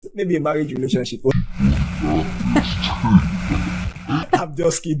Maybe a marriage relationship. I'm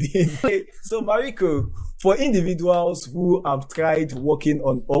just kidding. Okay, so Mariko, for individuals who have tried working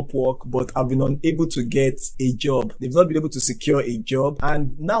on Upwork but have been unable to get a job, they've not been able to secure a job,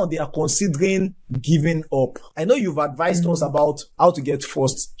 and now they are considering giving up. I know you've advised us about how to get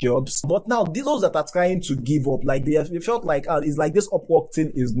first jobs, but now those that are trying to give up, like they felt like it's like this Upwork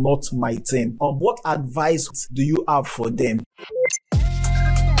thing is not my thing. What advice do you have for them?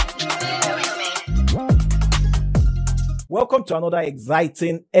 Welcome to another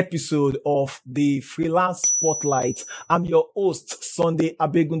exciting episode of the Freelance Spotlight. I'm your host, Sunday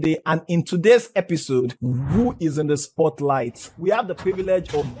Abegunde, and in today's episode, who is in the spotlight? We have the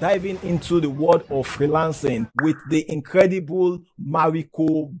privilege of diving into the world of freelancing with the incredible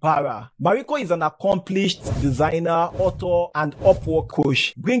Mariko Barra. Mariko is an accomplished designer, author, and Upwork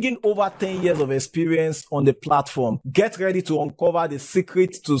coach, bringing over 10 years of experience on the platform. Get ready to uncover the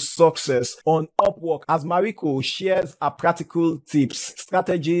secret to success on Upwork as Mariko shares a practical tips,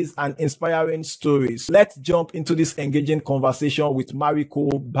 strategies, and inspiring stories. Let's jump into this engaging conversation with Mariko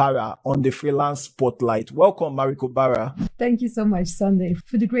Barra on the Freelance Spotlight. Welcome, Mariko Barra. Thank you so much, Sunday,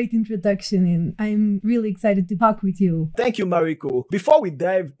 for the great introduction, and I'm really excited to talk with you. Thank you, Mariko. Before we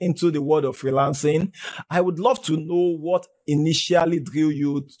dive into the world of freelancing, I would love to know what initially drew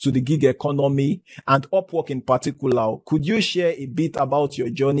you to the gig economy and Upwork in particular. Could you share a bit about your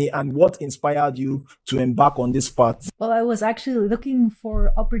journey and what inspired you to embark on this path? Well, I was actually looking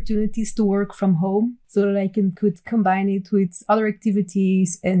for opportunities to work from home so that I could combine it with other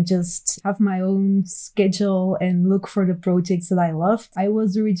activities and just have my own schedule and look for the projects that I loved. I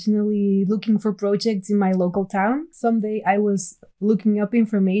was originally looking for projects in my local town. Someday I was looking up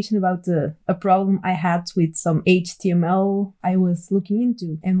information about a problem I had with some HTML I was looking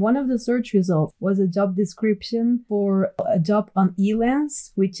into. And one of the search results was a job description for a job on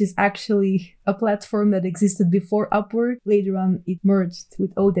Elance, which is actually a platform that existed before Upwork. Later on, it merged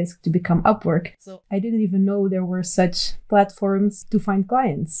with Odesk to become Upwork. So I didn't even know there were such platforms to find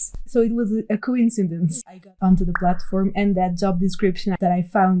clients. So it was a coincidence. I got onto the platform, and that job description that I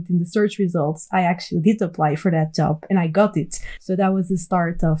found in the search results, I actually did apply for that job and I got it. So that was the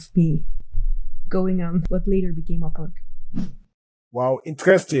start of me going on what later became Upwork. Wow,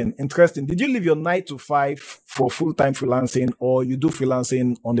 interesting. Did you leave your 9 to 5 for full-time freelancing, or you do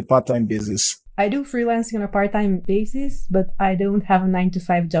freelancing on the part-time basis? I do freelancing on a part-time basis, but I don't have a 9 to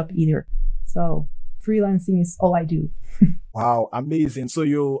 5 job either. So freelancing is all I do. Wow, amazing. So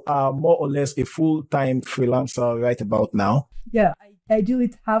you are more or less a full-time freelancer right about now? Yeah, I do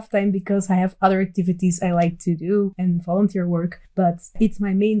it half-time because I have other activities I like to do and volunteer work, but it's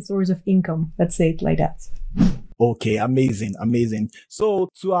my main source of income. Let's say it like that. Okay, amazing. So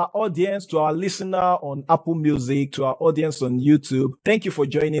to our audience, to our listener on Apple Music, to our audience on YouTube, thank you for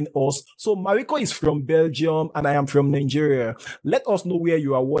joining us. So Mariko is from Belgium and I am from Nigeria. Let us know where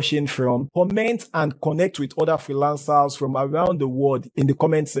you are watching from. Comment and connect with other freelancers from around the world in the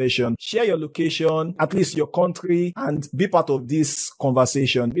comment section. Share your location, at least your country, and be part of this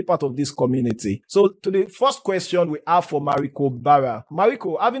conversation, be part of this community. So to the first question we have for Mariko Barra.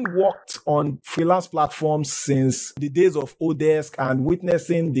 Mariko, having worked on freelance platforms since the days of Odesk and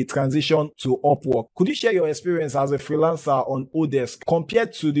witnessing the transition to Upwork, could you share your experience as a freelancer on Odesk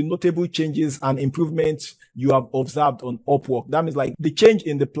compared to the notable changes and improvements you have observed on Upwork? That means like the change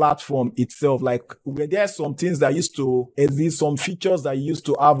in the platform itself, like were there some things that used to exist, some features that you used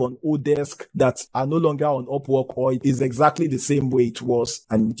to have on Odesk that are no longer on Upwork, or it is exactly the same way it was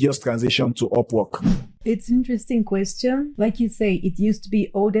and just transitioned to Upwork? It's an interesting question. Like you say, it used to be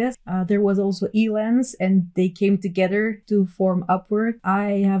Odesk. There was also Elance, and they came together to form Upwork.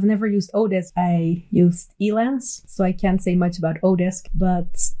 I have never used Odesk. I used Elance, so I can't say much about Odesk.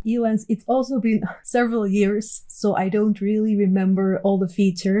 But Elance, it's also been several years, so I don't really remember all the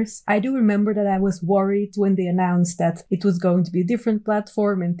features. I do remember that I was worried when they announced that it was going to be a different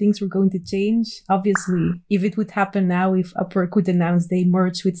platform and things were going to change. Obviously, if it would happen now, if Upwork would announce they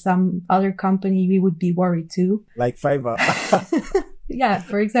merge with some other company, we would be worried too. Like Fiverr. Yeah,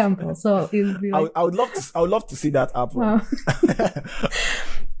 for example. So it would be like, I would love to see that happen. Wow.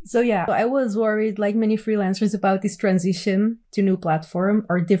 So yeah, I was worried like many freelancers about this transition to new platform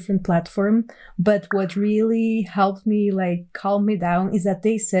or different platform. But what really helped me like calm me down is that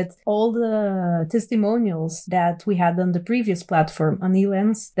they said all the testimonials that we had on the previous platform on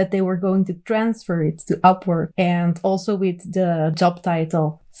Elance, that they were going to transfer it to Upwork, and also with the job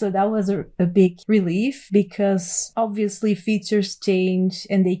title So that was a big relief, because obviously features change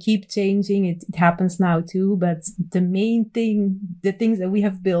and they keep changing. It happens now too. But the main thing, the things that we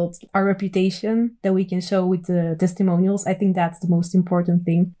have built, our reputation that we can show with the testimonials, I think that's the most important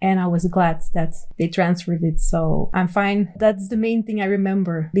thing. And I was glad that they transferred it. So I'm fine. That's the main thing I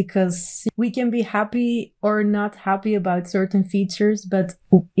remember, because we can be happy or not happy about certain features, but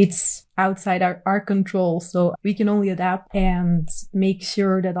it's outside our control. So we can only adapt and make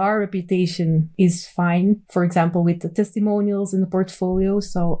sure that our reputation is fine. For example, with the testimonials in the portfolio.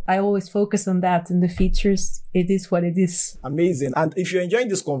 So I always focus on that, and the features, it is what it is. Amazing. And if you're enjoying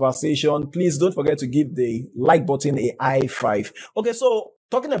this conversation, please don't forget to give the like button a high five. Okay, so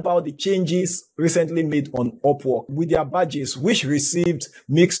talking about the changes recently made on Upwork with their badges, which received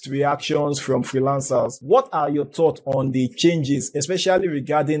mixed reactions from freelancers. What are your thoughts on the changes, especially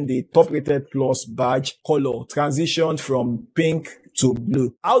regarding the top rated plus badge color transition from pink to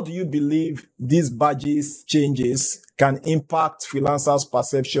blue? How do you believe these badges changes can impact freelancers'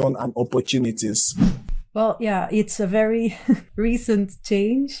 perception and opportunities? Well, yeah, it's a very recent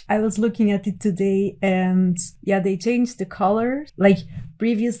change. I was looking at it today, and yeah, they changed the color. Like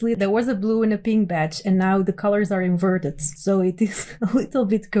previously there was a blue and a pink badge, and now the colors are inverted. So it is a little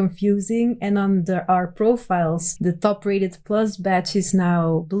bit confusing. And on our profiles, the top rated plus badge is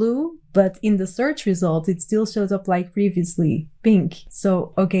now blue, but in the search result, it still shows up like previously, pink.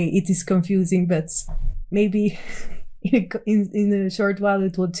 So, okay, it is confusing, but maybe in a short while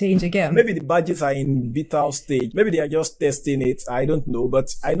it will change again. Maybe the badges are in beta stage. Maybe they are just testing it. I don't know.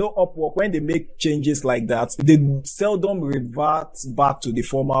 But I know Upwork, when they make changes like that, they seldom revert back to the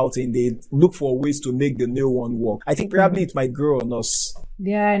former thing. They look for ways to make the new one work. I think probably it might grow on us.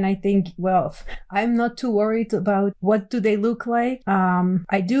 Yeah, and I think, well, I'm not too worried about what do they look like.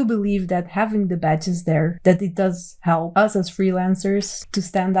 I do believe that having the badges there, that it does help us as freelancers to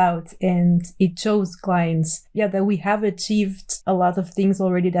stand out, and it shows clients, yeah, that we have achieved a lot of things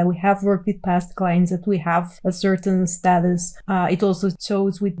already, that we have worked with past clients, that we have a certain status. It also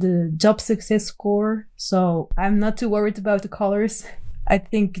shows with the job success score. So I'm not too worried about the colors. I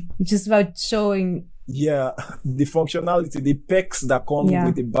think it's just about showing the functionality, the perks that come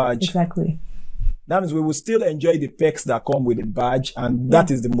with the badge. Exactly. That means we will still enjoy the perks that come with the badge, and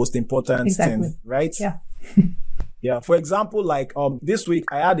that is the most important thing, right? Yeah. Yeah. For example, like this week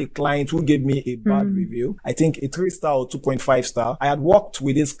I had a client who gave me a bad review. I think a 3-star or 2.5 star. I had worked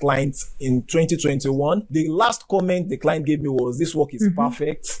with this client in 2021. The last comment the client gave me was, "This work is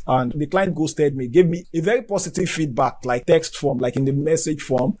perfect." And the client ghosted me, gave me a very positive feedback, like text form, like in the message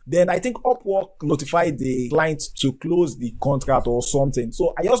form. Then I think Upwork notified the client to close the contract or something.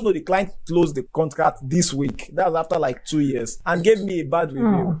 So I just know the client closed the contract this week. That was after like 2 years, and gave me a bad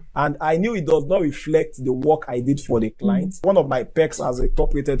review. And I knew it does not reflect the work I did for the client. One of my perks as a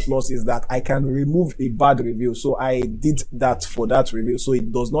top rated plus is that I can remove a bad review. So I did that for that review, so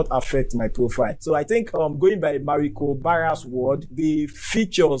it does not affect my profile. So I think going by Mariko Barra's word, the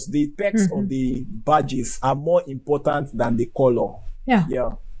features, the perks of the badges are more important than the color. Yeah.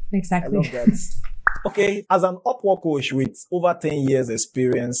 I Exactly. love that. Okay, as an Upwork coach with over 10 years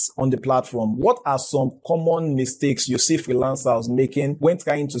experience on the platform, what are some common mistakes you see freelancers making when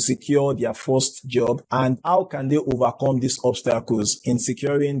trying to secure their first job, and how can they overcome these obstacles in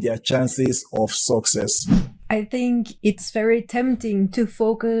securing their chances of success? I think it's very tempting to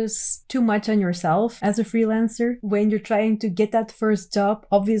focus too much on yourself as a freelancer. When you're trying to get that first job,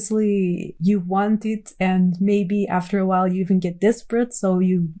 obviously you want it, and maybe after a while you even get desperate. So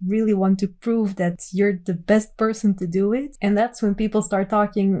you really want to prove that you're the best person to do it. And that's when people start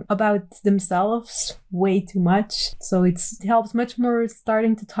talking about themselves way too much. So it helps much more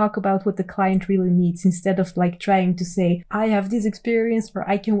starting to talk about what the client really needs, instead of like trying to say, I have this experience, or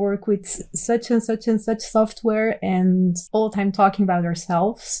I can work with such and such and such software, and all the time talking about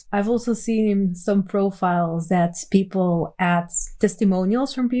ourselves. I've also seen in some profiles that people add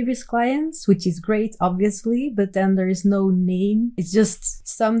testimonials from previous clients, which is great, obviously, but then there is no name. It's just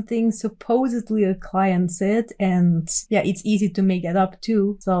something supposedly a client said, and yeah, it's easy to make that up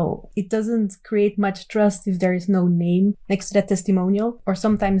too. So it doesn't create much trust if there is no name next to that testimonial, or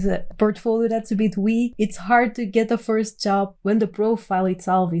sometimes a portfolio that's a bit weak. It's hard to get a first job when the profile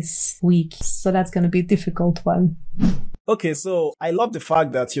itself is weak. So that's going to be difficult one. Okay, so I love the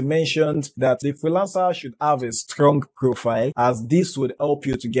fact that you mentioned that the freelancer should have a strong profile, as this would help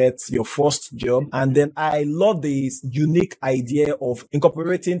you to get your first job. And then I love this unique idea of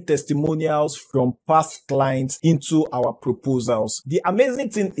incorporating testimonials from past clients into our proposals. The amazing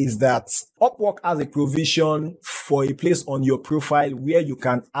thing is that Upwork has a provision for a place on your profile where you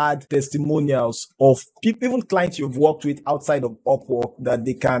can add testimonials of people, even clients you've worked with outside of Upwork, that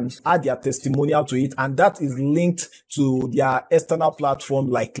they can add their testimonial to it. And that is linked to their external platform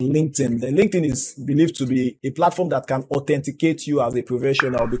like LinkedIn. And LinkedIn is believed to be a platform that can authenticate you as a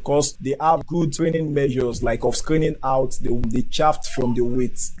professional, because they have good training measures, like of screening out the chaff from the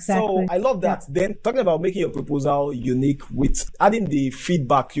wheat. Exactly. So I love that. Yeah. Then talking about making your proposal unique with adding the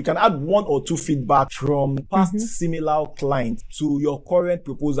feedback, you can add 1 or 2 feedback from past similar clients to your current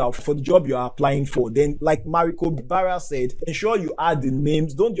proposal for the job you are applying for. Then, like Mariko Barra said, ensure you add the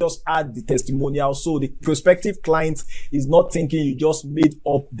names. Don't just add the testimonial, so the prospective client is not thinking you just made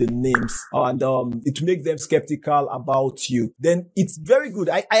up the names, and it makes them skeptical about you. Then it's very good.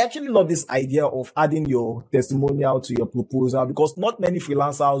 I actually love this idea of adding your testimonial to your proposal, because not many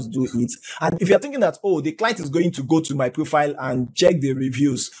freelancers do it. And if you're thinking that, oh, the client is going to go to my profile and check the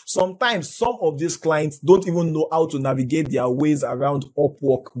reviews, sometimes some of these clients don't even know how to navigate their ways around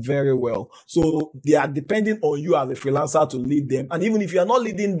Upwork very well. So they are depending on you as a freelancer to lead them. And even if you are not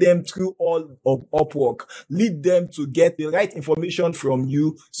leading them through all of Upwork, lead them to get the right information from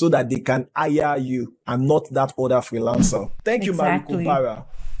you so that they can hire you and not that other freelancer. Thank you, Mariko Barra.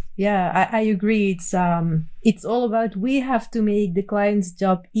 Yeah, I agree. It's all about, we have to make the client's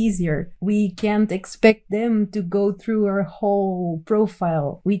job easier. We can't expect them to go through our whole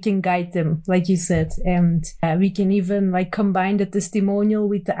profile. We can guide them, like you said, and we can even like combine the testimonial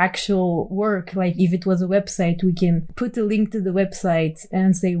with the actual work. Like if it was a website, we can put a link to the website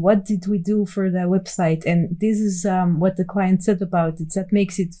and say, what did we do for the website? And this is what the client said about it. That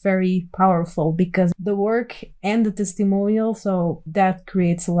makes it very powerful, because the work and the testimonial, so that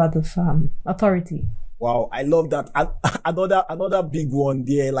creates a lot of authority. Wow, I love that. Another big one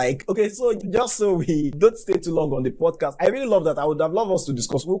there. Like, okay, so just so we don't stay too long on the podcast, I really love that. I would have loved us to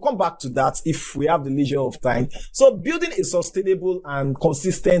discuss. We'll come back to that if we have the leisure of time. So building a sustainable and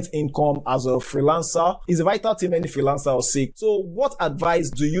consistent income as a freelancer is a vital thing many freelancers seek. So what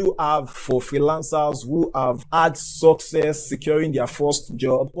advice do you have for freelancers who have had success securing their first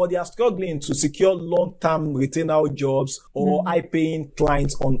job, but they are struggling to secure long-term retainer jobs or high-paying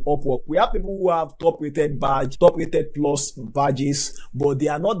clients on Upwork? We have people who have top-rated plus badges, but they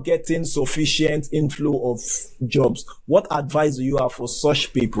are not getting sufficient inflow of jobs. What advice do you have for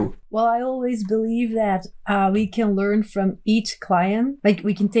such people? Well, I always believe that we can learn from each client. Like,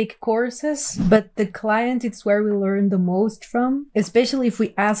 we can take courses, but the client, it's where we learn the most from. Especially if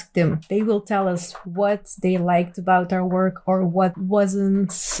we ask them, they will tell us what they liked about our work or what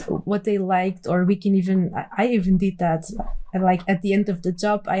wasn't, what they liked, or we can even, I even did that. Like at the end of the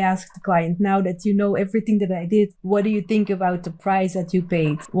job, I asked the client, now that you know everything that I did, what do you think about the price that you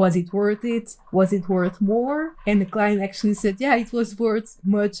paid? Was it worth it? Was it worth more? And the client actually said, yeah, it was worth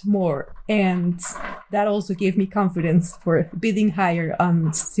much more. And that also gave me confidence for bidding higher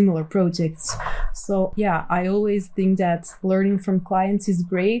on similar projects. So yeah, I always think that learning from clients is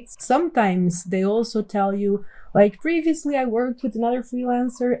great. Sometimes they also tell you, like, previously I worked with another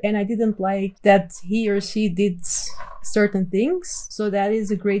freelancer and I didn't like that he or she did certain things. So that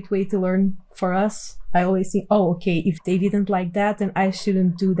is a great way to learn for us. I always think, oh, okay, if they didn't like that, then I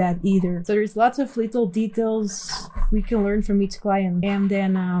shouldn't do that either. So there's lots of little details we can learn from each client. And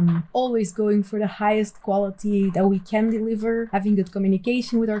then always going for the highest quality that we can deliver, having good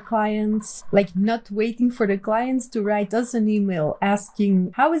communication with our clients, like not waiting for the clients to write us an email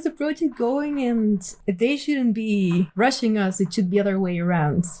asking, how is the project going? And they shouldn't be rushing us. It should be the other way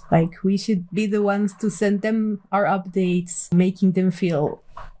around. Like, we should be the ones to send them our updates, making them feel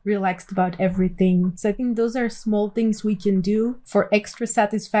relaxed about everything. So I think those are small things we can do for extra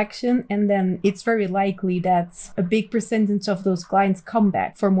satisfaction, and then it's very likely that a big percentage of those clients come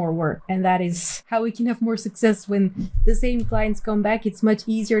back for more work, and that is how we can have more success. When the same clients come back, it's much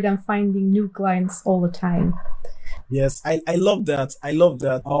easier than finding new clients all the time. Yes, I love that. I love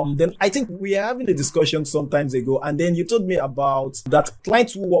that. Then I think we are having a discussion some times ago, and then you told me about that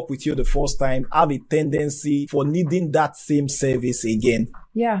clients who work with you the first time have a tendency for needing that same service again.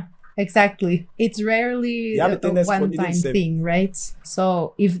 Yeah. Exactly. It's rarely They have a a tendency for one-time needing service. thing, right?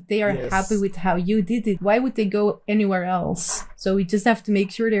 So if they are Yes. happy with how you did it, why would they go anywhere else? So we just have to make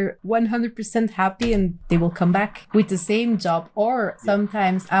sure they're 100% happy and they will come back with the same job. Or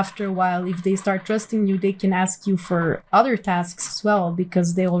sometimes after a while, if they start trusting you, they can ask you for other tasks as well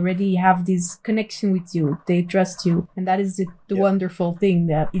because they already have this connection with you. They trust you. And that is the wonderful thing,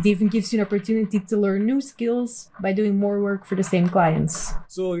 that it even gives you an opportunity to learn new skills by doing more work for the same clients.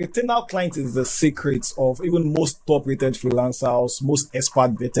 So retainer client is the secret of even most top rated freelancers, most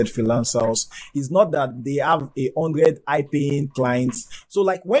expert vetted freelancers. It's not that they have 100 high paying clients. So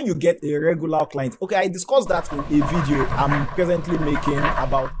like when you get a regular client, okay, I discussed that in a video I'm presently making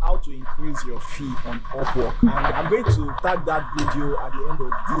about how to increase your fee on Upwork. And I'm going to tag that video at the end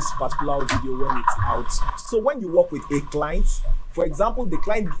of this particular video when it's out. So when you work with a client, for example, the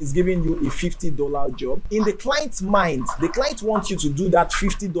client is giving you a $50 job. In the client's mind, the client wants you to do that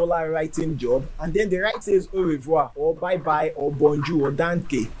 $50 writing job, and then the right says au revoir, or bye-bye, or bonjour, or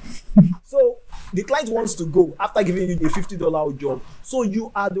danke. So the client wants to go after giving you a $50 job. So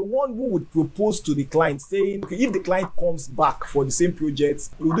you are the one who would propose to the client saying, okay, if the client comes back for the same project,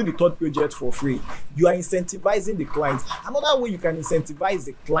 we'll do the third project for free. You are incentivizing the client. Another way you can incentivize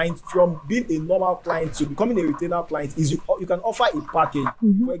the client from being a normal client to becoming a retainer client is you can offer a package.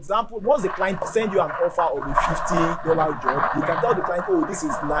 For example, once the client sends you an offer of a $50 job, you can tell the client, oh, this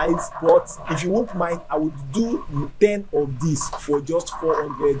is nice, but if you won't mind, I would do 10 of this for just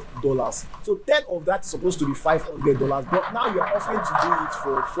 $400. So 10 of that is supposed to be $500, but now you're offering to do it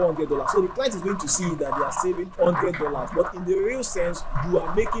for $400. So the client is going to see that they are saving $100, but in the real sense, you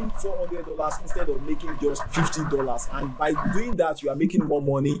are making $400 instead of making just $50. And by doing that, you are making more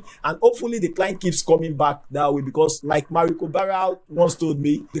money. And hopefully the client keeps coming back that way, because like Mariko Barra once told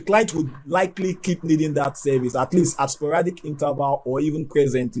me, the client would likely keep needing that service, at least at sporadic interval or even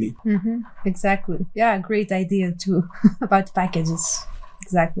presently. Exactly. Yeah, great idea too about packages.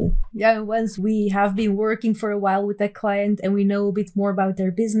 Exactly. Yeah, and once we have been working for a while with a client and we know a bit more about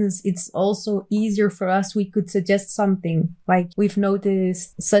their business, it's also easier for us. We could suggest something like, we've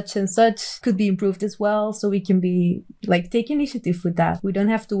noticed such and such could be improved as well. So we can be like, take initiative with that. We don't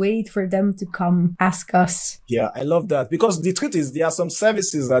have to wait for them to come ask us. Yeah, I love that, because the truth is there are some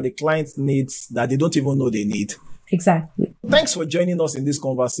services that the client needs that they don't even know they need. Exactly. Thanks for joining us in this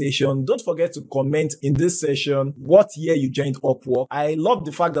conversation. Don't forget to comment in this session what year you joined Upwork. I love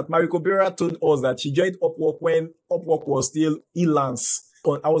the fact that Mariko Barra told us that she joined Upwork when Upwork was still Elance.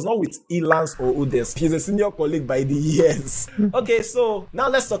 I was not with Elance or Odes. He's a senior colleague by the years. Okay, so now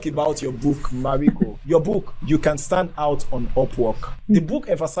let's talk about your book, Mariko. Your book, You Can Stand Out on Upwork. The book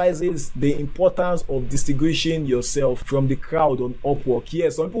emphasizes the importance of distinguishing yourself from the crowd on Upwork.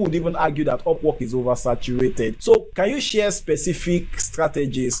 Yes, some people would even argue that Upwork is oversaturated. So can you share specific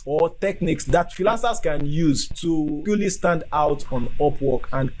strategies or techniques that freelancers can use to really stand out on Upwork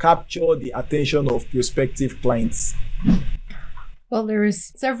and capture the attention of prospective clients? Well,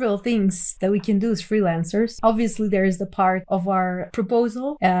 there's several things that we can do as freelancers. Obviously, there is the part of our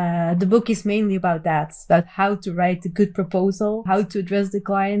proposal. The book is mainly about that, about how to write a good proposal, how to address the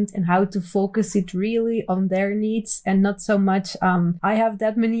client, and how to focus it really on their needs and not so much, I have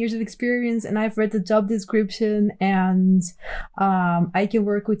that many years of experience and I've read the job description and I can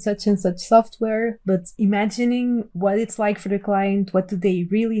work with such and such software, but imagining what it's like for the client, what do they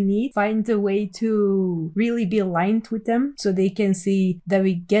really need, find a way to really be aligned with them so they can see that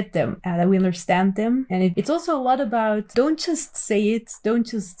we get them, that we understand them. And it's also a lot about, don't just say it, don't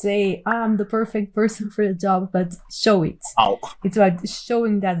just say, I'm the perfect person for the job, but show it. Ow. It's about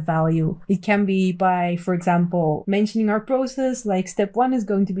showing that value. It can be by, for example, mentioning our process, like step 1 is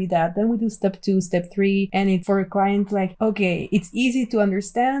going to be that, then we do step 2, step 3, and it for a client like, okay, it's easy to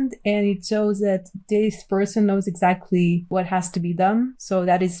understand and it shows that this person knows exactly what has to be done. So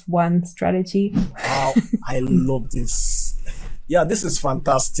that is one strategy. Wow, I love this. Yeah, this is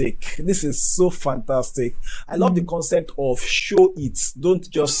fantastic. This is so fantastic. I love the concept of show it. Don't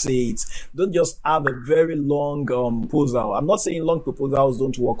just say it. Don't just have a very long proposal. I'm not saying long proposals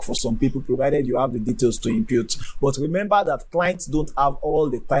don't work for some people, provided you have the details to input. But remember that clients don't have all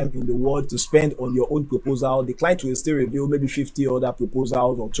the time in the world to spend on your own proposal. The client will still review maybe 50 other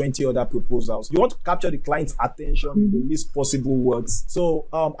proposals or 20 other proposals. You want to capture the client's attention in the least possible words. So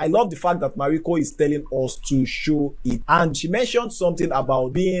I love the fact that Mariko is telling us to show it. And she mentioned something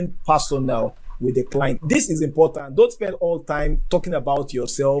about being personal. with the client. This is important. Don't spend all time talking about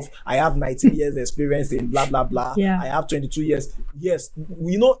yourself. I have 19 years experience in blah, blah, blah. Yeah. I have 22 years. Yes,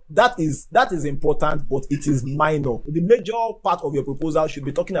 we know that is important, but it is minor. The major part of your proposal should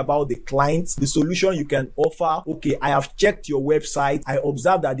be talking about the client, the solution you can offer. Okay, I have checked your website. I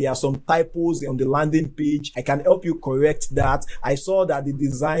observed that there are some typos on the landing page. I can help you correct that. I saw that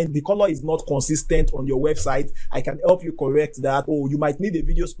the color is not consistent on your website. I can help you correct that. Oh, you might need a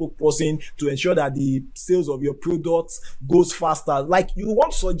video spokesperson to ensure that the sales of your products goes faster. Like, you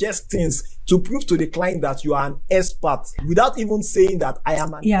want to suggest things to prove to the client that you are an expert without even saying that I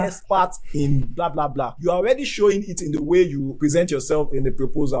am an expert in blah, blah, blah. You are already showing it in the way you present yourself in the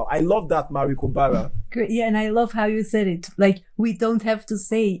proposal. I love that, Mariko Barra. Great. Yeah, and I love how you said it. Like, we don't have to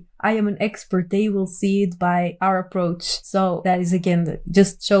say, I am an expert. They will see it by our approach. So that is, again,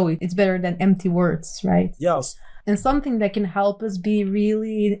 just show it. It's better than empty words, right? Yes. And something that can help us be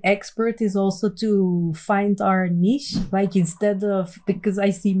really expert is also to find our niche. Like, instead of, because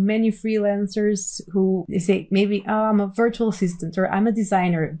I see many freelancers who they say, maybe, oh, I'm a virtual assistant or I'm a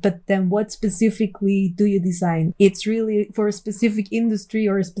designer, but then what specifically do you design? It's really for a specific industry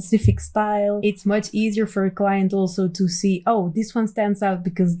or a specific style. It's much easier for a client also to see, oh, this one stands out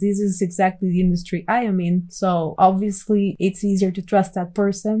because this is exactly the industry I am in. So obviously it's easier to trust that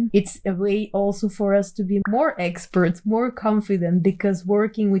person. It's a way also for us to be more expert, more confident, because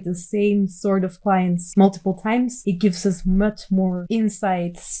working with the same sort of clients multiple times, it gives us much more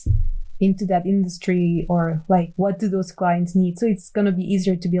insights into that industry, or like, what do those clients need? So it's going to be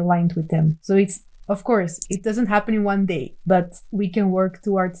easier to be aligned with them. So it's, of course, it doesn't happen in one day, but we can work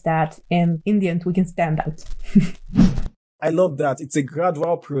towards that. And in the end, we can stand out. I love that. It's a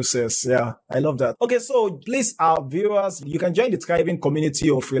gradual process. Yeah, I love that. Okay, so please, our viewers, you can join the thriving community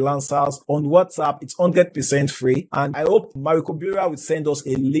of freelancers on WhatsApp. It's 100% free. And I hope Mariko Barra will send us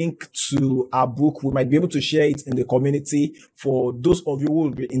a link to our book. We might be able to share it in the community for those of you who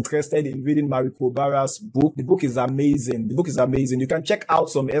will be interested in reading Mariko Barra's book. The book is amazing. The book is amazing. You can check out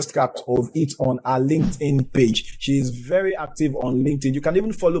some extracts of it on our LinkedIn page. She is very active on LinkedIn. You can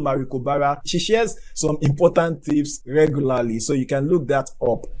even follow Mariko Barra. She shares some important tips regularly, so you can look that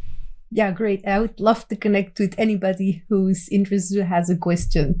up. Yeah, great. I would love to connect with anybody who's interested, who has a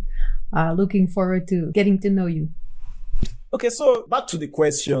question. Looking forward to getting to know you. Okay, so back to the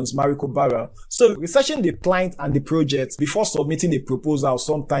questions, Mariko Barra. So researching the client and the project before submitting a proposal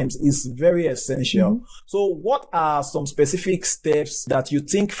sometimes is very essential. Mm-hmm. So what are some specific steps that you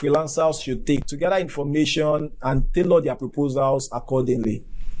think freelancers should take to gather information and tailor their proposals accordingly?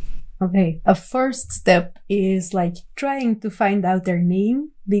 Okay, a first step is like trying to find out their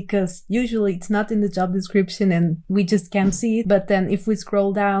name, because usually it's not in the job description and we just can't see it. But then if we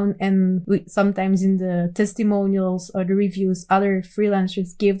scroll down and sometimes in the testimonials or the reviews, other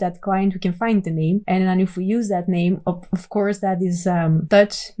freelancers give that client, we can find the name. And then if we use that name, of course, that is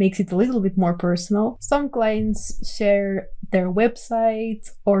touch, makes it a little bit more personal. Some clients share their website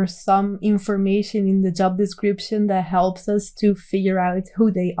or some information in the job description that helps us to figure out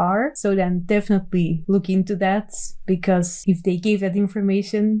who they are. So then definitely look into that, because if they give that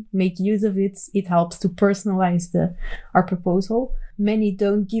information, make use of it, it helps to personalize our proposal. Many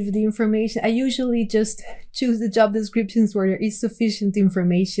don't give the information. I usually just choose the job descriptions where there is sufficient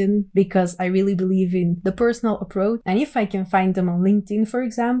information, because I really believe in the personal approach. And if I can find them on LinkedIn, for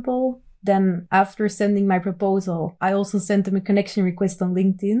example, then after sending my proposal, I also sent them a connection request on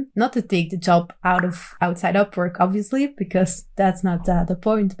LinkedIn, not to take the job outside Upwork, obviously, because that's not the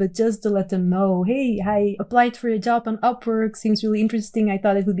point, but just to let them know, hey, I applied for a job on Upwork, seems really interesting. I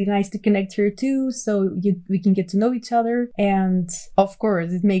thought it would be nice to connect here too, so we can get to know each other. And of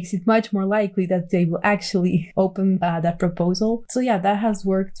course, it makes it much more likely that they will actually open that proposal. So yeah, that has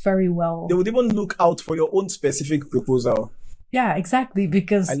worked very well. They would even look out for your own specific proposal. Yeah, exactly,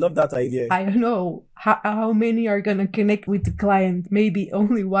 because I love that idea. I don't know how many are going to connect with the client. Maybe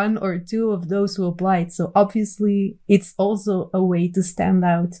only one or two of those who applied. So obviously, it's also a way to stand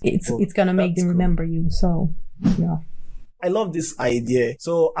out. It's going to make them remember you. So, yeah. I love this idea.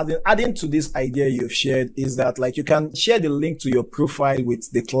 So adding to this idea you've shared is that like you can share the link to your profile with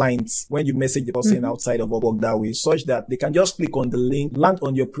the clients when you message the person outside of Upwork that way, such that they can just click on the link, land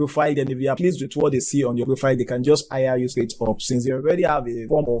on your profile. Then if they are pleased with what they see on your profile, they can just hire you straight up, since they already have a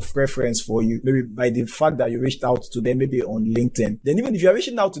form of preference for you, maybe by the fact that you reached out to them maybe on LinkedIn. Then even if you're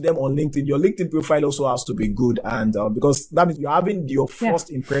reaching out to them on LinkedIn, your LinkedIn profile also has to be good, and because that means you're having your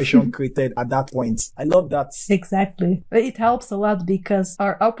first impression created at that point. I love that. Exactly. it helps a lot because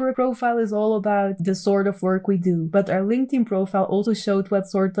our Upwork profile is all about the sort of work we do, but our LinkedIn profile also showed what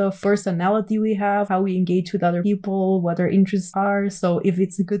sort of personality we have, how we engage with other people, what our interests are. So if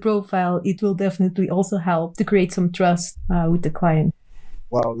it's a good profile, it will definitely also help to create some trust with the client.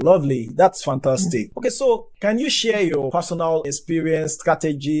 Wow, lovely. That's fantastic. Okay, so can you share your personal experience,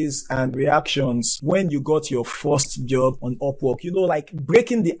 strategies, and reactions when you got your first job on Upwork? You know, like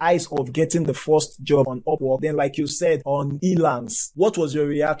breaking the ice of getting the first job on Upwork. Then, like you said, on Elance, what was your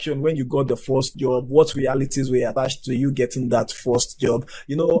reaction when you got the first job? What realities were attached to you getting that first job?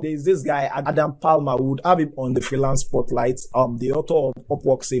 You know, there's this guy, Adam Palmer, who would have him on the freelance spotlight. The author of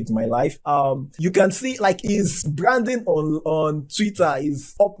Upwork Saved My Life. You can see like his branding on Twitter is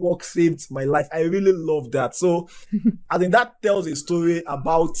Upwork Saved My Life. I really love that. So I think that tells a story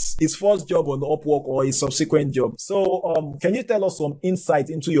about his first job on Upwork or his subsequent job. So can you tell us some insight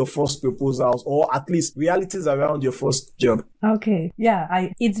into your first proposals or at least realities around your first job? Okay. Yeah,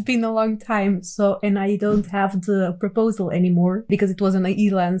 it's been a long time. And I don't have the proposal anymore because it was on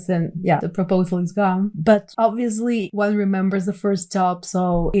Elance and yeah, the proposal is gone. But obviously one remembers the first job.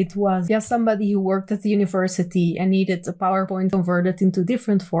 So it was somebody who worked at the university and needed a PowerPoint converted into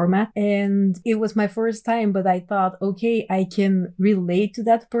different format. And it was my first time, but I thought, okay, I can relate to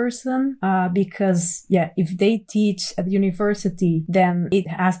that person because if they teach at the university, then it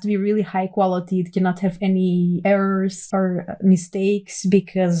has to be really high quality. It cannot have any errors or mistakes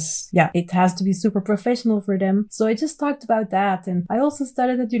because it has to be super professional for them. So I just talked about that. And I also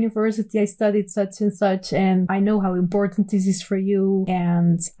studied at university. I studied such and such, and I know how important this is for you.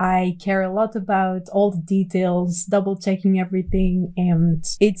 And I care a lot about all the details, double checking everything. And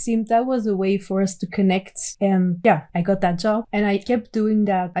it seemed that was a way for us to connect. And I got that job and I kept doing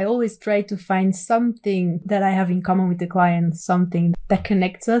that. I always try to find something that I have in common with the client, something that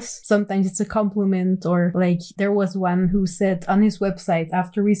connects us. Sometimes it's a compliment, or like there was one who said on his website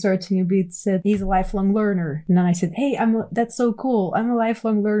after researching a bit, said he's a lifelong learner. And then I said, hey, that's so cool. I'm a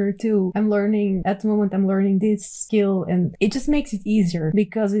lifelong learner too. I'm learning this skill, and it just makes it easier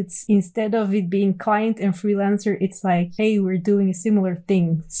because it's, instead of it being client and freelancer, it's like, hey, we're doing a similar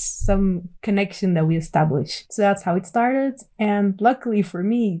thing, some connection that we establish. So that's how it started. And luckily for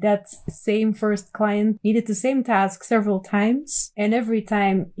me, that same first client needed the same task several times. And every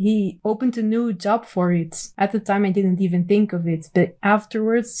time he opened a new job for it. At the time, I didn't even think of it. But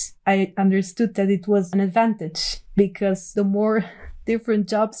afterwards, I understood that it was an advantage because the more different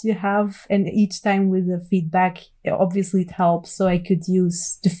jobs you have, and each time with the feedback, obviously it helps. So I could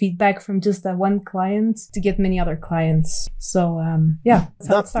use the feedback from just that one client to get many other clients. So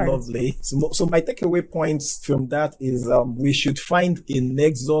that's lovely. So my takeaway points from that is we should find a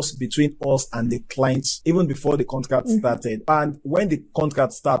nexus between us and the clients even before the contract started. And when the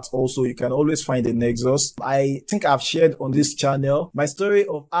contract starts also, you can always find a nexus. I think I've shared on this channel my story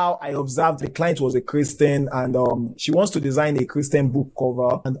of how I observed the client was a Christian, and she wants to design a Christian book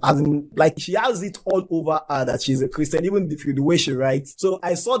cover, and as in, like, she has it all over her that she's a Christian, even the way she writes. So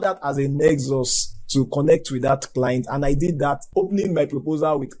I saw that as a nexus to connect with that client, and I did that, opening my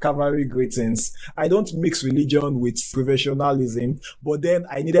proposal with Calvary greetings. I don't mix religion with professionalism, but then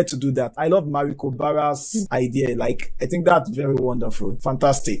I needed to do that. I love Mariko Barra's idea. Like, I think that's very wonderful.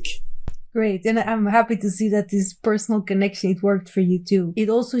 Fantastic. Great. And I'm happy to see that this personal connection, it worked for you too. It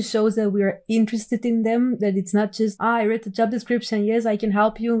also shows that we are interested in them, that it's not just, I read the job description. Yes, I can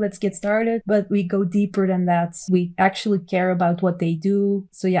help you. Let's get started. But we go deeper than that. We actually care about what they do.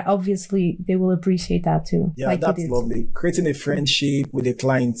 So obviously they will appreciate that too. Yeah, like that's lovely. Creating a friendship with the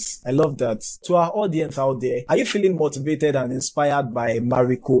clients. I love that. To our audience out there, are you feeling motivated and inspired by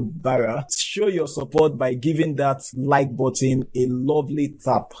Mariko Barra? Show your support by giving that like button a lovely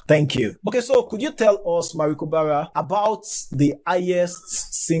tap. Thank you. Okay, so could you tell us, Mariko Barra, about the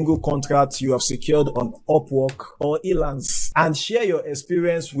highest single contract you have secured on Upwork or Elance, and share your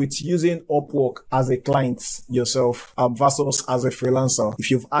experience with using Upwork as a client yourself versus as a freelancer, if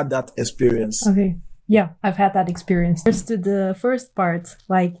you've had that experience? Okay. Yeah, I've had that experience. First to the first part,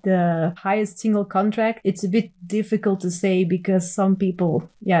 like the highest single contract, it's a bit difficult to say because some people,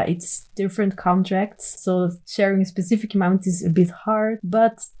 it's different contracts. So sharing a specific amount is a bit hard.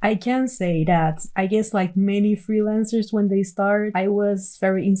 But I can say that I guess like many freelancers when they start, I was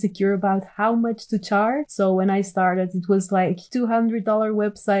very insecure about how much to charge. So when I started, it was like $200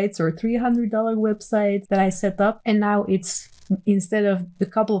 websites or $300 websites that I set up. And now it's, instead of a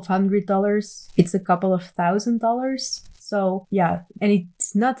couple of $100, it's a couple of $1,000. So and it's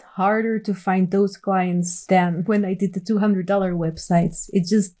it's not harder to find those clients than when I did the $200 websites. It's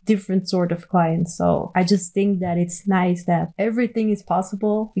just different sort of clients. So I just think that it's nice that everything is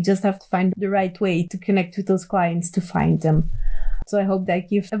possible. We just have to find the right way to connect with those clients to find them. So I hope that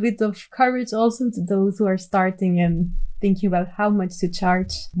gives a bit of courage also to those who are starting and thinking about how much to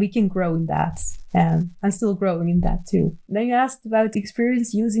charge. We can grow in that. And I'm still growing in that too. Then you asked about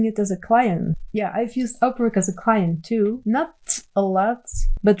experience using it as a client. Yeah, I've used Upwork as a client too. Not a lot,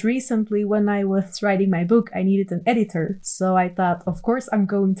 but recently when I was writing my book, I needed an editor. So I thought, of course, I'm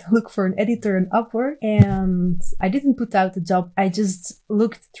going to look for an editor on Upwork. And I didn't put out a job. I just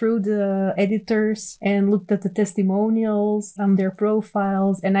looked through the editors and looked at the testimonials on their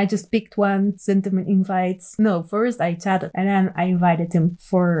profiles. And I just picked one, sent them an invite. No, first I chatted and then I invited him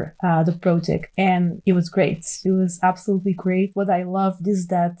for the project. And it was great. It was absolutely great. What I loved is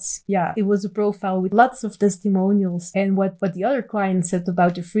that, yeah, it was a profile with lots of testimonials. And what the other client said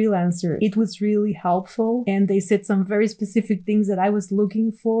about the freelancer, it was really helpful. And they said some very specific things that I was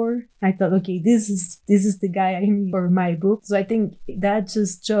looking for. I thought, okay, this is the guy I need for my book. So I think that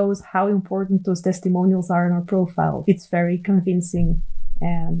just shows how important those testimonials are in our profile. It's very convincing.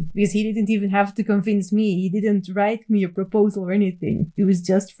 And because he didn't even have to convince me, he didn't write me a proposal or anything. It was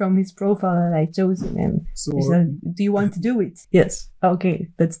just from his profile that I chose him. And he said, do you want to do it? Yes. Okay,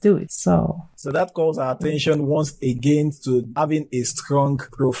 let's do it. So that calls our attention once again to having a strong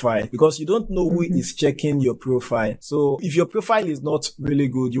profile, because you don't know who is checking your profile. So if your profile is not really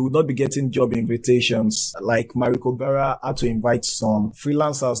good, you will not be getting job invitations. Like Mariko Barra had to invite some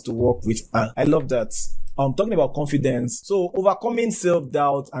freelancers to work with her. I love that. Talking about confidence. So overcoming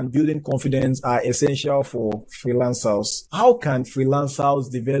self-doubt and building confidence are essential for freelancers. How can freelancers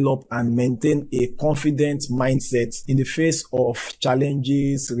develop and maintain a confident mindset in the face of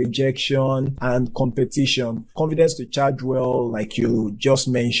challenges, rejection, and competition? Confidence to charge well, like you just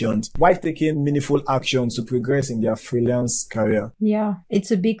mentioned, while taking meaningful actions to progress in their freelance career. Yeah,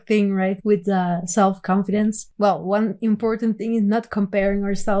 it's a big thing, right? With self-confidence. Well, one important thing is not comparing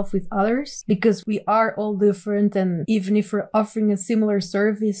ourselves with others, because we are all different, and even if we're offering a similar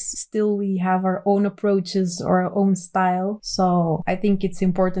service, still we have our own approaches or our own style. So I think it's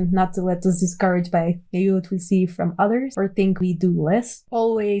important not to let us discouraged by maybe what we see from others or think we do less.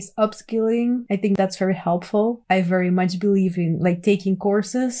 Always upskilling. I think that's very helpful. I very much believe in like taking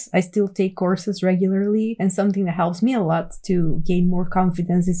courses. I still take courses regularly, and something that helps me a lot to gain more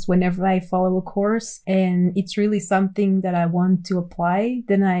confidence is whenever I follow a course and it's really something that I want to apply,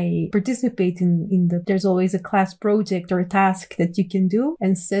 then I participate in there's always a class project or a task that you can do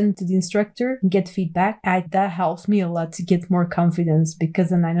and send to the instructor and get feedback. That helps me a lot to get more confidence, because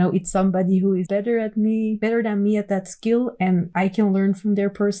then I know it's somebody who is better than me at that skill, and I can learn from their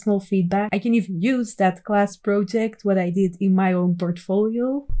personal feedback. I can even use that class project, what I did, in my own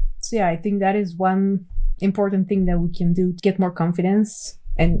portfolio. So yeah, I think that is one important thing that we can do to get more confidence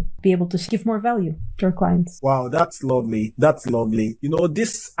and be able to give more value to our clients. Wow, that's lovely. That's lovely. You know,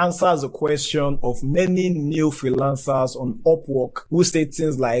 this answers a question of many new freelancers on Upwork who say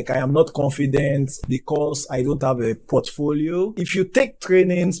things like, I am not confident because I don't have a portfolio. If you take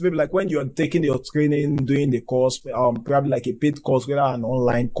trainings, maybe like when you're taking your training, doing the course, probably like a paid course, whether an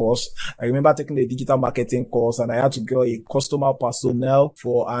online course. I remember taking a digital marketing course and I had to get a customer personnel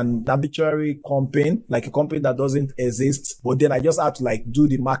for an arbitrary company, like a company that doesn't exist. But then I just had to like do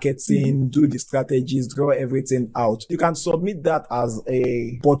the marketing, do the strategies, draw everything out. You can submit that as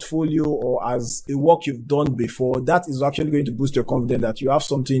a portfolio or as a work you've done before. That is actually going to boost your confidence that you have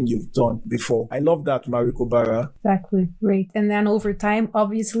something you've done before. I love that, Mariko Barra. Exactly. Great. And then over time,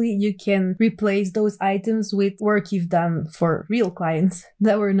 obviously, you can replace those items with work you've done for real clients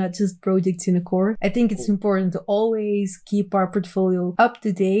that were not just projects in a course. I think it's important to always keep our portfolio up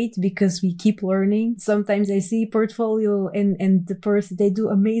to date because we keep learning. Sometimes I see portfolio and the person, they do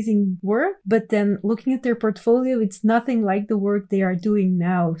amazing work, but then looking at their portfolio, it's nothing like the work they are doing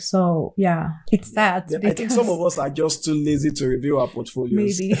now. So yeah, it's sad. Yeah, I think some of us are just too lazy to review our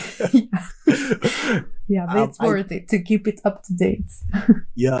portfolios. Maybe. Yeah, but it's worth it to keep it up to date.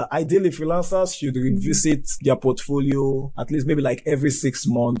 Yeah, ideally freelancers should revisit their portfolio at least maybe like every 6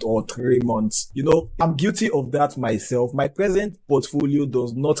 months or 3 months. You know, I'm guilty of that myself. My present portfolio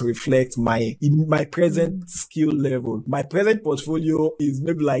does not reflect my present skill level. My present portfolio is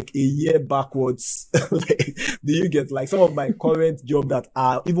maybe like a year backwards. Like, do you get like some of my current jobs that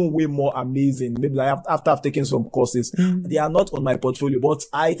are even way more amazing? Maybe like after I've taken some courses, they are not on my portfolio, but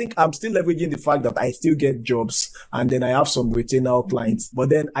I think I'm still leveraging the fact that I still get jobs and then I have some retainer clients. But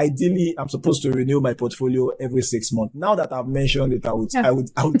then ideally I'm supposed to renew my portfolio every 6 months. Now that I've mentioned it, I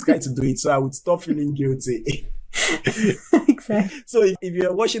would try to do it so I would stop feeling guilty. Exactly. So if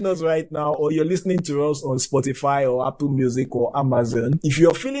you're watching us right now or you're listening to us on Spotify or Apple Music or Amazon, if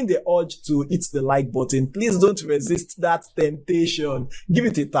you're feeling the urge to hit the like button, please don't resist that temptation. Give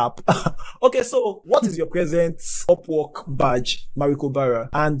it a tap. Okay, so what is your present Upwork badge, Mariko Barra?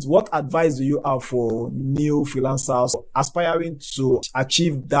 And what advice do you have for new freelancers aspiring to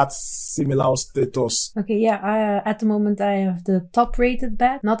achieve that similar status? Okay, yeah, at the moment I have the top rated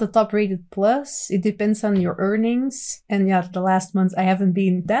badge, not the top rated plus. It depends on your earnings. And yeah, the last months I haven't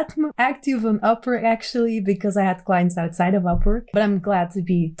been that active on Upwork actually because I had clients outside of Upwork, but I'm glad to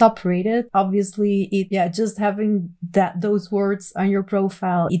be top rated. Obviously, just having those words on your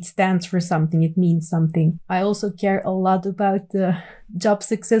profile, it stands for something. It means something. I also care a lot about the job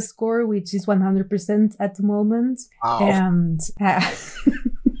success score, which is 100% at the moment. Wow. And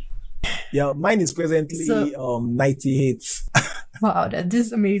yeah, mine is presently 98. Wow, that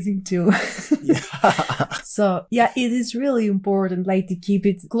is amazing too. Yeah. So yeah, it is really important like to keep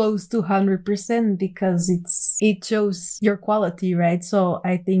it close to 100% because it shows your quality, right? So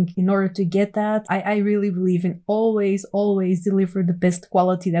I think in order to get that, I really believe in always deliver the best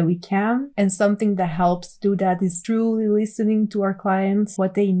quality that we can. And something that helps do that is truly listening to our clients,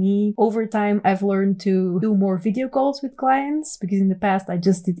 what they need. Over time, I've learned to do more video calls with clients because in the past I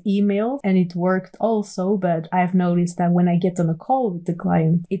just did email and it worked also. But I've noticed that when I get on a call with the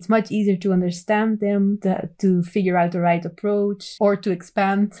client, it's much easier to understand them, to figure out the right approach or to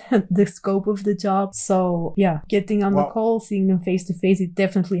expand the scope of the job. So yeah, getting on the call, seeing them face to face, it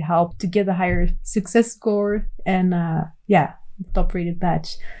definitely helped to get a higher success score and top rated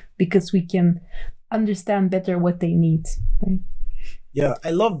badge because we can understand better what they need, right? Yeah, I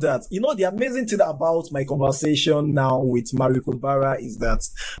love that. You know, the amazing thing about my conversation now with Mariko Barra is that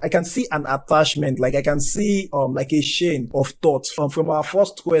I can see an attachment, like I can see like a chain of thoughts from our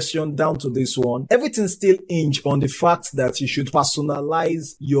first question down to this one. Everything still hinge on the fact that you should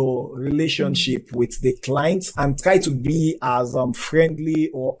personalize your relationship with the client and try to be as friendly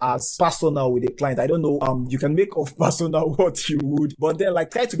or as personal with the client. I don't know, you can make of personal what you would, but then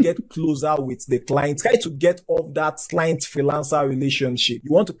like try to get closer with the client, try to get off that client freelancer relationship. You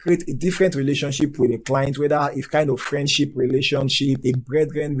want to create a different relationship with a client, whether a kind of friendship relationship, a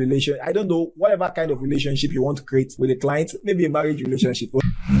brethren relation, I don't know, whatever kind of relationship you want to create with a client, maybe a marriage relationship.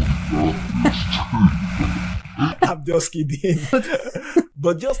 I'm just kidding.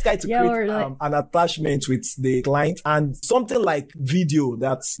 But just try to create an attachment with the client. And something like video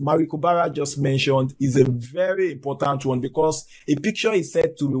that Mariko Barra just mentioned is a very important one because a picture is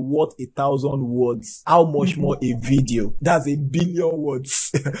said to be worth 1,000 words. How much more a video? That's 1 billion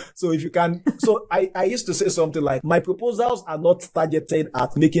words. So if you can, so I used to say something like, my proposals are not targeted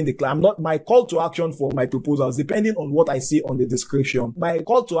at making the client. My call to action for my proposals, depending on what I see on the description. My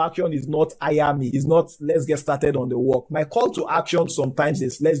call to action is not hire me. It's not let's get started on the work. My call to action sometimes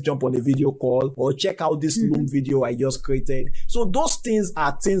is let's jump on a video call or check out this Loom video I just created. So those things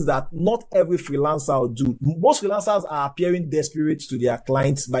are things that not every freelancer will do. Most freelancers are appearing desperate to their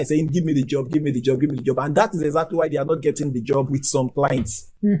clients by saying, give me the job, give me the job, give me the job. And that is exactly why they are not getting the job with some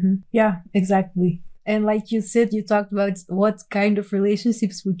clients. Mm-hmm. Yeah, exactly. And like you said, you talked about what kind of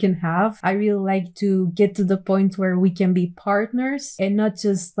relationships we can have. I really like to get to the point where we can be partners and not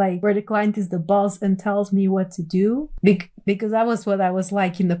just like where the client is the boss and tells me what to do. Because that was what I was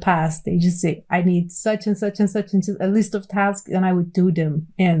like in the past. They just say, I need such and such and such and such, a list of tasks, and I would do them.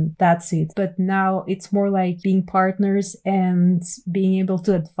 And that's it. But now it's more like being partners and being able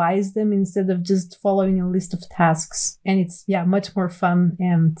to advise them instead of just following a list of tasks. And it's, much more fun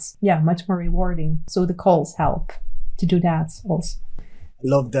and, much more rewarding. So the calls help to do that also.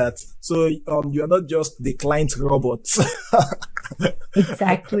 Love that. So you are not just the client robot.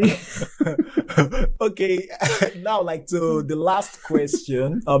 Exactly. Okay, now like to the last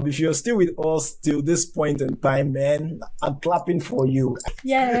question. If you're still with us till this point in time, man, I'm clapping for you.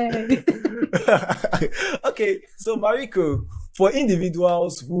 Yay! Okay, so Mariko, for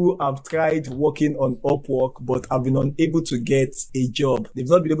individuals who have tried working on Upwork but have been unable to get a job, they've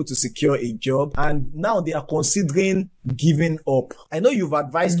not been able to secure a job, and now they are considering giving up. I know you've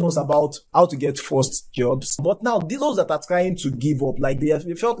advised us about how to get first jobs, but now those that are trying to give up, like they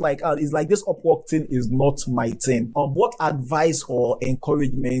felt like, it's like this Upwork thing is not my thing. What advice or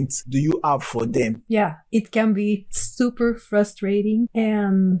encouragement do you have for them? Yeah, it can be super frustrating,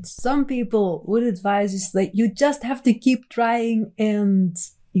 and some people would advise is like you just have to keep trying and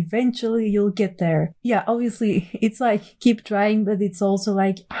eventually you'll get there. Yeah, obviously it's like keep trying, but it's also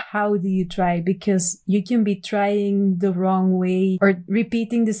like, how do you try? Because you can be trying the wrong way or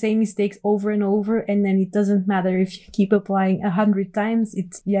repeating the same mistakes over and over, and then it doesn't matter if you keep applying 100 times,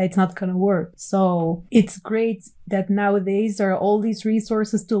 it's not gonna work. So it's great that nowadays there are all these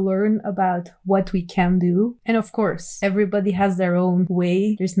resources to learn about what we can do. And of course, everybody has their own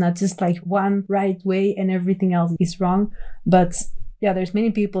way. There's not just like one right way and everything else is wrong. But yeah, there's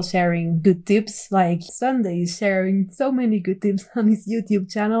many people sharing good tips, like Sunday is sharing so many good tips on his YouTube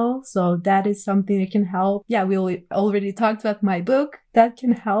channel. So that is something that can help. Yeah, we already talked about my book. That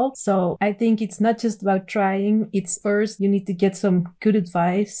can help. So I think it's not just about trying. It's first, you need to get some good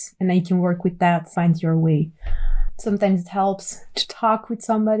advice and then you can work with that, find your way. Sometimes it helps to talk with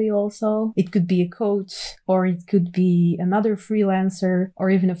somebody also. It could be a coach or it could be another freelancer or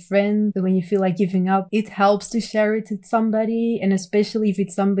even a friend. But when you feel like giving up, it helps to share it with somebody. And especially if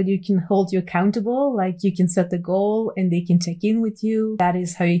it's somebody who can hold you accountable, like you can set the goal and they can check in with you. That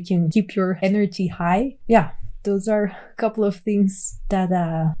is how you can keep your energy high. Yeah, those are a couple of things that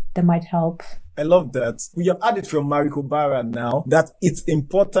might help. I love that. We have added from Mariko Barra now that it's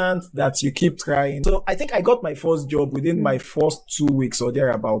important that you keep trying. So I think I got my first job within my first 2 weeks or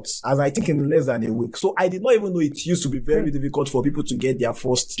thereabouts, as I think in less than a week. So I did not even know it used to be very difficult for people to get their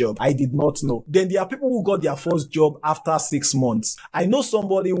first job. I did not know. Then there are people who got their first job after 6 months. I know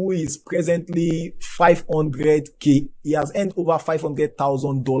somebody who is presently 500K. He has earned over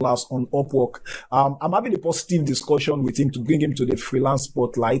 $500,000 on Upwork. I'm having a positive discussion with him to bring him to the freelance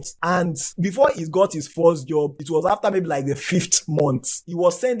spotlight. And before he got his first job, it was after maybe like the 5th month. He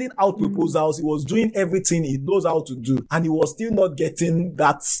was sending out proposals. He was doing everything he knows how to do. And he was still not getting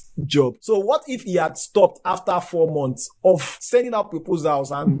that job. So what if he had stopped after 4 months of sending out proposals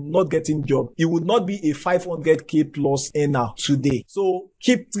and not getting job? He would not be a 500K plus earner today. So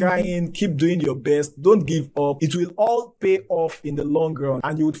keep trying, keep doing your best. Don't give up. It will all pay off in the long run.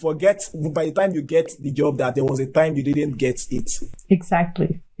 And you would forget by the time you get the job that there was a time you didn't get it.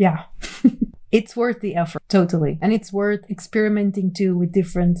 Exactly. Yeah. It's worth the effort, totally. And it's worth experimenting too with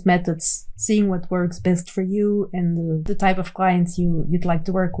different methods, seeing what works best for you and the type of clients you'd like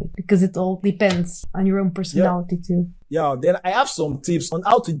to work with, because it all depends on your own personality too. Yeah, then I have some tips on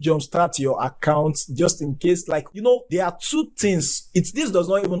how to jumpstart your account just in case, like, there are 2 things. This does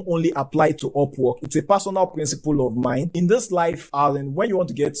not even only apply to Upwork. It's a personal principle of mine. In this life, Alan, when you want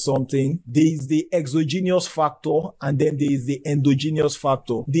to get something, there is the exogenous factor and then there is the endogenous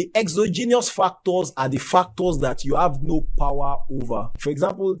factor. The exogenous factors are the factors that you have no power over. For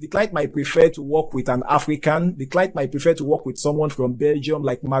example, the client might prefer to work with an African. The client might prefer to work with someone from Belgium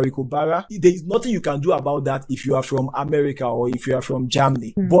like Mariko Barra. There is nothing you can do about that if you are from America or if you are from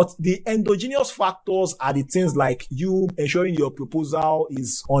Germany. But the endogenous factors are the things like you ensuring your proposal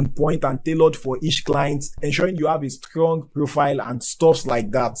is on point and tailored for each client, ensuring you have a strong profile and stuff like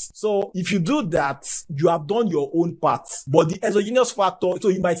that. So if you do that, you have done your own part. But the exogenous factor, so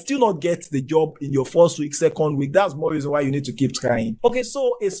you might still not get the job in your first week, second week. That's more reason why you need to keep trying. Okay,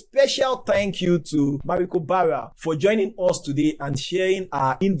 so a special thank you to Mariko Barra for joining us today and sharing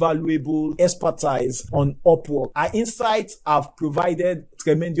our invaluable expertise on Upwork. Our insights have provided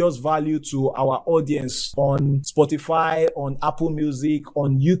tremendous value to our audience on Spotify, on Apple Music,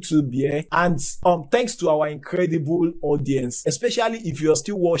 on YouTube, yeah. And thanks to our incredible audience, especially if you're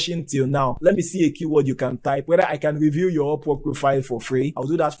still watching till now. Let me see a keyword you can type, whether I can review your Upwork profile for free. I'll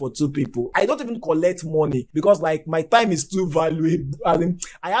do that for 2 people. I don't even collect money because like my time is too valuable.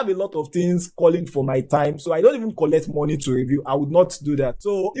 I have a lot of things calling for my time, so I don't even collect money to review. I would not do that.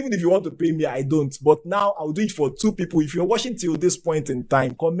 So even if you want to pay me, I don't. But now I'll do it for 2 people. If you're watching till this point in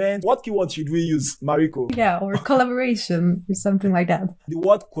time, comment what keyword should we use, Mariko? Yeah, or collaboration or something like that. The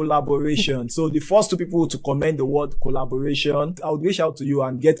word collaboration. So the first 2 people to comment the word collaboration, I'll reach out to you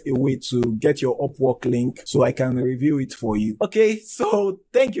and get a way to get your Upwork link so I can review it for you. Okay, so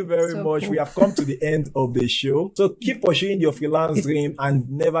thank you very much. Cool. We have come to the end of the show. So keep pursuing your freelance dream and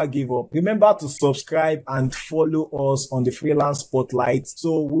never give up. Remember to subscribe and follow us on the Freelance Spotlight.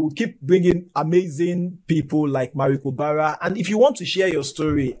 So we will keep bringing amazing people like Mariko Barra. And if you want to share your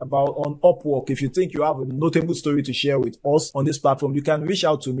story on Upwork, if you think you have a notable story to share with us on this platform, you can reach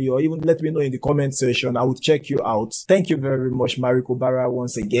out to me or even let me know in the comment section. I will check you out. Thank you very much, Mariko Barra,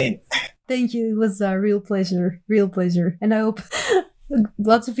 once again. Thank you. It was a real pleasure. Real pleasure. And I hope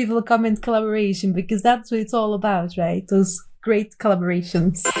lots of people comment collaboration because that's what it's all about, right? Those great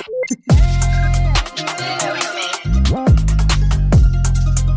collaborations.